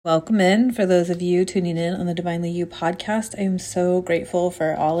Welcome in for those of you tuning in on the Divinely You podcast. I am so grateful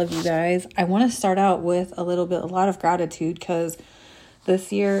for all of you guys. I want to start out with a lot of gratitude because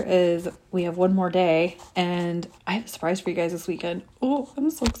this year we have one more day and I have a surprise for you guys this weekend. Oh,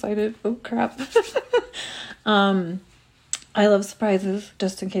 I'm so excited. Oh crap. I love surprises,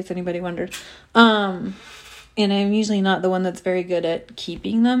 just in case anybody wondered. And I'm usually not the one that's very good at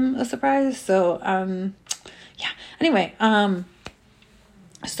keeping them a surprise. So, Anyway,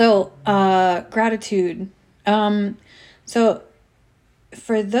 gratitude. So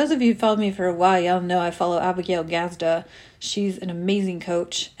for those of you who followed me for a while, y'all know I follow Abigail Gazda. She's an amazing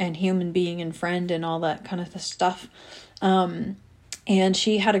coach and human being and friend and all that kind of stuff. And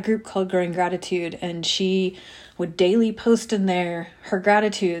she had a group called Growing Gratitude, and she would daily post in there her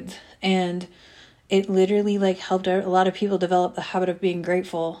gratitudes, and it literally helped a lot of people develop the habit of being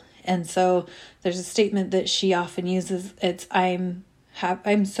grateful. And so there's a statement that she often uses. It's, I'm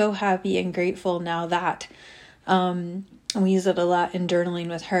so happy and grateful now that, and we use it a lot in journaling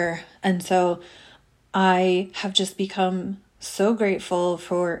with her. And so I have just become so grateful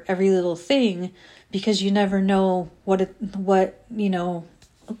for every little thing, because you never know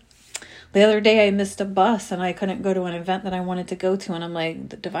the other day I missed a bus and I couldn't go to an event that I wanted to go to. And I'm like,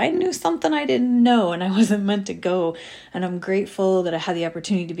 the divine knew something I didn't know and I wasn't meant to go. And I'm grateful that I had the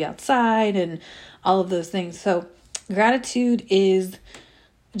opportunity to be outside and all of those things. So gratitude is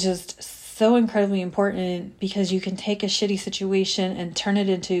just so incredibly important, because you can take a shitty situation and turn it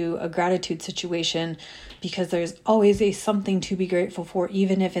into a gratitude situation, because there's always something to be grateful for,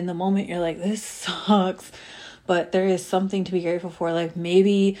 even if in the moment you're like, this sucks. But there is something to be grateful for. Like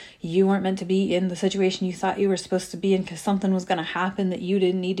maybe you weren't meant to be in the situation you thought you were supposed to be in because something was going to happen that you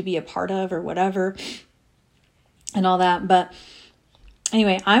didn't need to be a part of or whatever and all that. But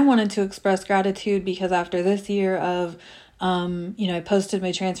anyway, I wanted to express gratitude because after this year of, I posted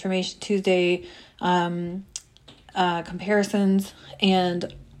my Transformation Tuesday comparisons,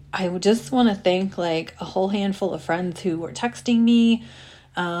 and I would just want to thank a whole handful of friends who were texting me,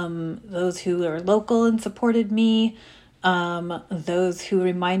 those who are local and supported me, those who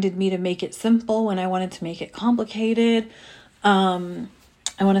reminded me to make it simple when I wanted to make it complicated. I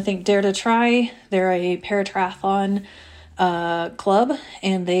want to thank Dare to Try. They're a paratriathlon club,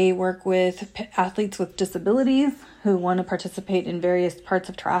 and they work with athletes with disabilities who want to participate in various parts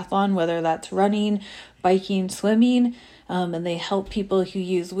of triathlon, whether that's running, biking, swimming. And they help people who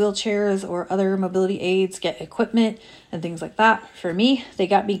use wheelchairs or other mobility aids get equipment and things like that. For me, they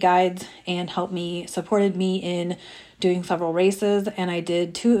got me guides and supported me in doing several races. And I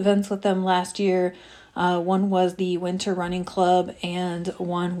did 2 events with them last year. One was the Winter Running Club, and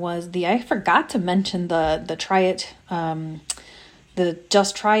one was I forgot to mention the Try It, the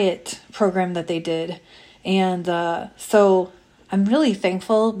Just Try It program that they did. And so I'm really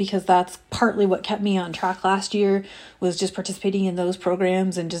thankful, because that's partly what kept me on track last year, was just participating in those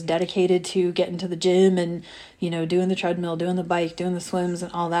programs and just dedicated to getting to the gym and, doing the treadmill, doing the bike, doing the swims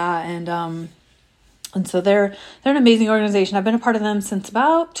and all that. And so they're an amazing organization. I've been a part of them since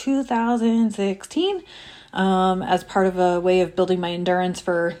about 2016, as part of a way of building my endurance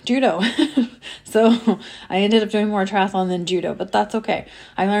for judo. So I ended up doing more triathlon than judo, but that's okay.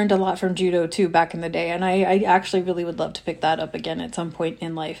 I learned a lot from judo too back in the day, and I actually really would love to pick that up again at some point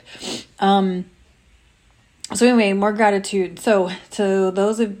in life. So anyway, more gratitude. So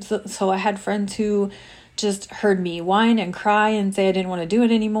I had friends who just heard me whine and cry and say I didn't want to do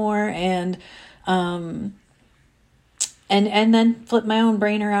it anymore, and then flip my own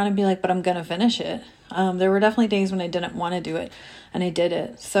brain around and be like, but I'm going to finish it. There were definitely days when I didn't want to do it, and I did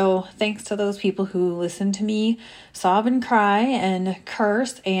it. So thanks to those people who listened to me sob and cry and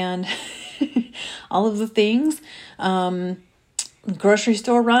curse and all of the things. Grocery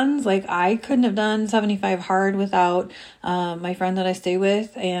store runs, I couldn't have done 75 hard without my friend that I stay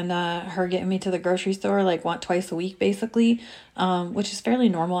with and her getting me to the grocery store twice a week basically, which is fairly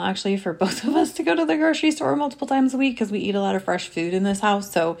normal actually for both of us to go to the grocery store multiple times a week because we eat a lot of fresh food in this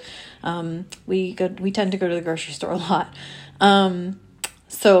house. So we tend to go to the grocery store a lot.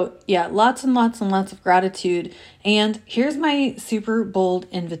 So yeah, lots and lots and lots of gratitude. And here's my super bold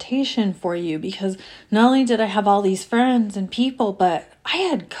invitation for you, because not only did I have all these friends and people, but I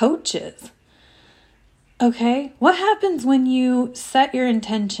had coaches. Okay. What happens when you set your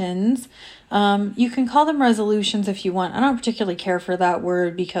intentions? You can call them resolutions if you want. I don't particularly care for that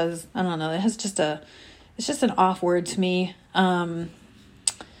word because I don't know. It's just an off word to me.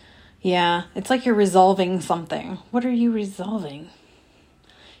 Yeah, it's like you're resolving something. What are you resolving?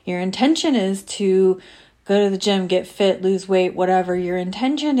 Your intention is to go to the gym, get fit, lose weight, whatever. Your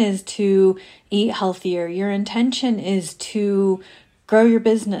intention is to eat healthier. Your intention is to grow your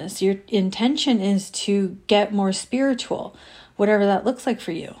business. Your intention is to get more spiritual, whatever that looks like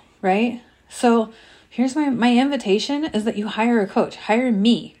for you, right? So here's my invitation is that you hire a coach, hire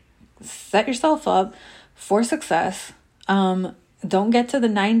me, set yourself up for success. Don't get to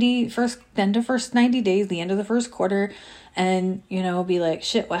the end of first 90 days, the end of the first quarter, and, be like,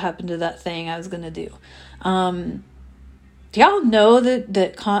 shit, what happened to that thing I was going to do? Do y'all know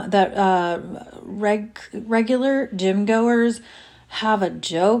that regular gym goers have a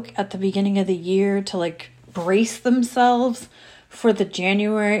joke at the beginning of the year to like brace themselves for the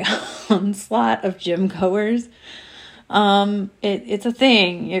January onslaught of gym goers? It's a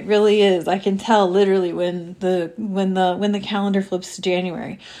thing. It really is. I can tell literally when the calendar flips to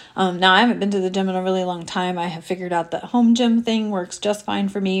January. Now I haven't been to the gym in a really long time. I have figured out that home gym thing works just fine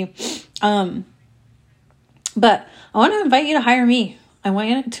for me. But I want to invite you to hire me. I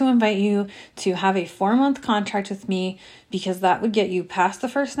want to invite you to have a 4-month contract with me, because that would get you past the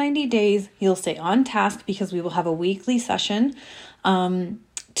first 90 days. You'll stay on task because we will have a weekly session,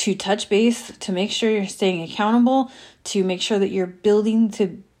 to touch base, to make sure you're staying accountable, to make sure that you're building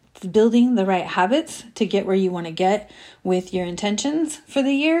the right habits to get where you want to get with your intentions for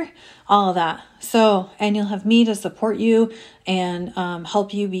the year, all of that. So, and you'll have me to support you and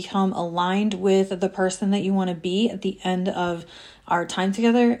help you become aligned with the person that you want to be at the end of our time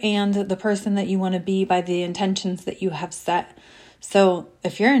together, and the person that you want to be by the intentions that you have set. So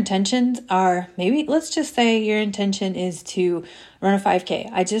if your intentions are, maybe let's just say your intention is to run a 5K.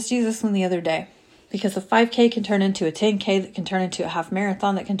 I just used this one the other day, because a 5K can turn into a 10K, that can turn into a half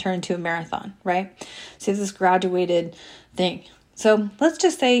marathon, that can turn into a marathon, right? So it's this graduated thing. So let's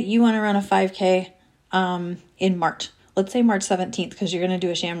just say you want to run a 5K in March. Let's say March 17th, because you're going to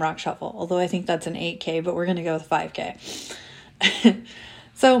do a Shamrock Shuffle. Although I think that's an 8K, but we're going to go with 5K.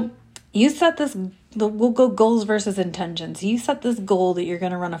 So you set this, we'll go goals versus intentions. You set this goal that you're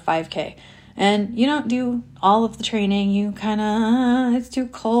going to run a 5K, and you don't do all of the training. You kind of, it's too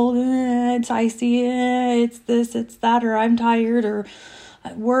cold, it's icy, it's this, it's that, or I'm tired, or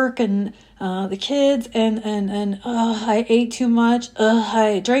at work, and the kids, and I ate too much,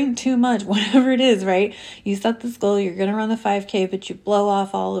 I drank too much, whatever it is, right? You set this goal, you're going to run the 5K, but you blow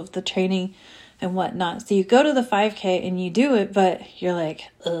off all of the training and whatnot. So you go to the 5K and you do it, but you're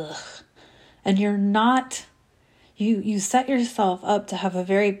like, ugh. And you're not, you set yourself up to have a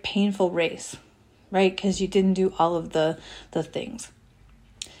very painful race, right? Because you didn't do all of the things.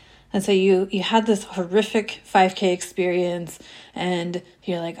 And so you had this horrific 5K experience, and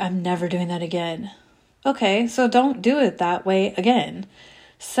you're like, I'm never doing that again. Okay, so don't do it that way again.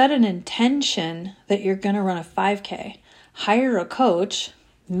 Set an intention that you're going to run a 5K. Hire a coach,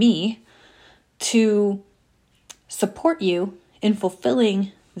 me, to support you in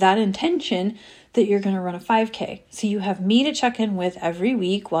fulfilling that intention that you're going to run a 5K. So you have me to check in with every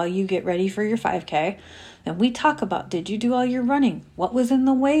week while you get ready for your 5K. And we talk about, did you do all your running? What was in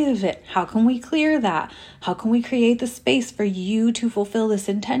the way of it? How can we clear that? How can we create the space for you to fulfill this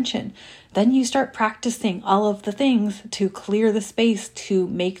intention? Then you start practicing all of the things to clear the space to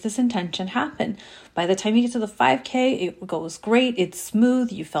make this intention happen. By the time you get to the 5K, it goes great. It's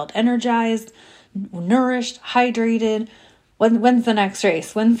smooth. You felt energized, nourished, hydrated. When's the next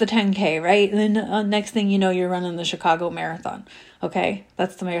race? When's the 10K, right? And then next thing you know, you're running the Chicago Marathon. Okay,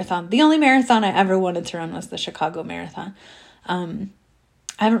 that's the marathon. The only marathon I ever wanted to run was the Chicago Marathon. I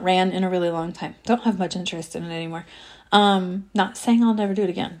haven't ran in a really long time. Don't have much interest in it anymore. Not saying I'll never do it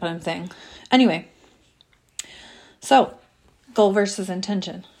again, but I'm saying. Anyway, so goal versus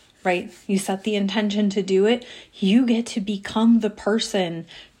intention, right? You set the intention to do it. You get to become the person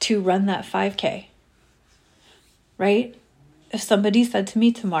to run that 5K, right? If somebody said to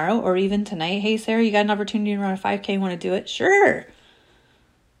me tomorrow or even tonight, hey, Sarah, you got an opportunity to run a 5K, want to do it? Sure.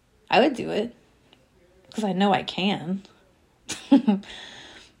 I would do it because I know I can.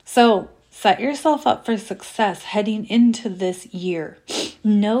 So set yourself up for success heading into this year.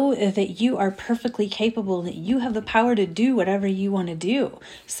 Know that you are perfectly capable, that you have the power to do whatever you want to do.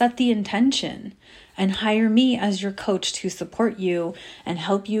 Set the intention and hire me as your coach to support you and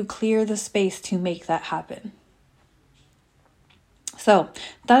help you clear the space to make that happen. So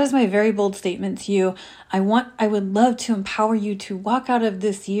that is my very bold statement to you. I would love to empower you to walk out of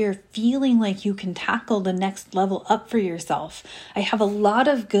this year feeling like you can tackle the next level up for yourself. I have a lot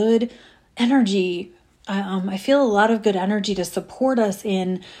of good energy. I feel a lot of good energy to support us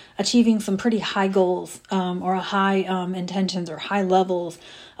in achieving some pretty high goals, or high intentions or high levels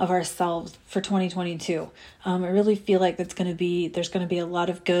of ourselves for 2022. I really feel like there's going to be a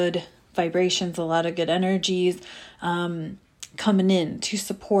lot of good vibrations, a lot of good energies, coming in to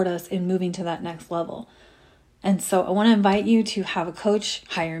support us in moving to that next level. And so I want to invite you to have a coach,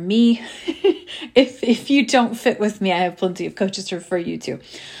 hire me. If you don't fit with me, I have plenty of coaches to refer you to.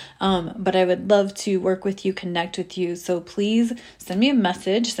 But I would love to work with you, connect with you. So please send me a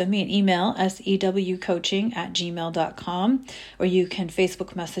message, send me an email, sewcoaching@gmail.com, or you can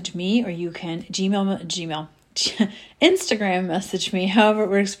Facebook message me, or you can Instagram message me, however it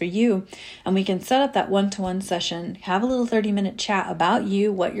works for you. And we can set up that one-to-one session, have a little 30-minute chat about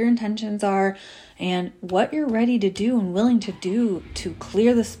you, what your intentions are, and what you're ready to do and willing to do to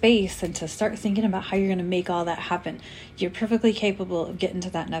clear the space and to start thinking about how you're going to make all that happen. You're perfectly capable of getting to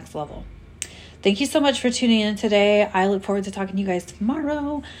that next level. Thank you so much for tuning in today. I look forward to talking to you guys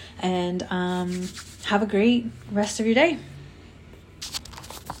tomorrow, and have a great rest of your day.